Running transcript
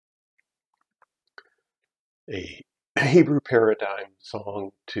a Hebrew paradigm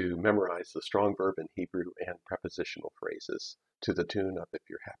song to memorize the strong verb in Hebrew and prepositional phrases to the tune of If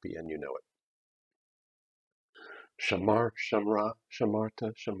You're Happy and You Know It. Shamar, shamra,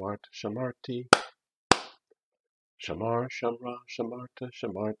 shamarta, shamarta, shamarti. Shamar, shamra, shamarta,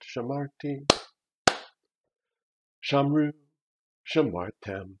 shamarta, shamarti. Shamru,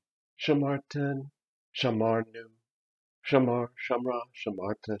 shamartem, shamarten, shamarnu. Shamar, shamra,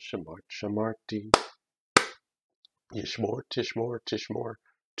 shamarta, shamart, shamarti. Yishmor, tishmor, tishmor,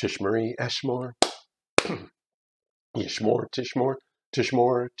 tishmari, eshmor. Yishmor, tishmor,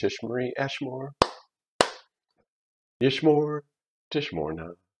 tishmor, tishmari, eshmor. Yishmor, tishmorna.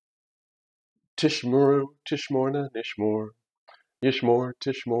 Tishmuru, tishmorna, nishmor. Yishmor,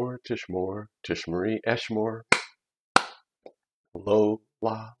 tishmor, tishmor, tishmari, eshmor. Lo,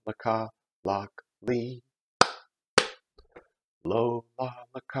 la, laka, lak, li. Lo, la,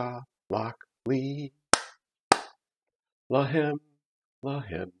 laka, lak, li. Lahem,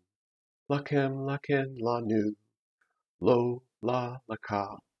 lahem, lakem, laken, lanu. Lo, la,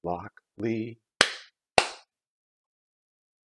 laka, lak, li.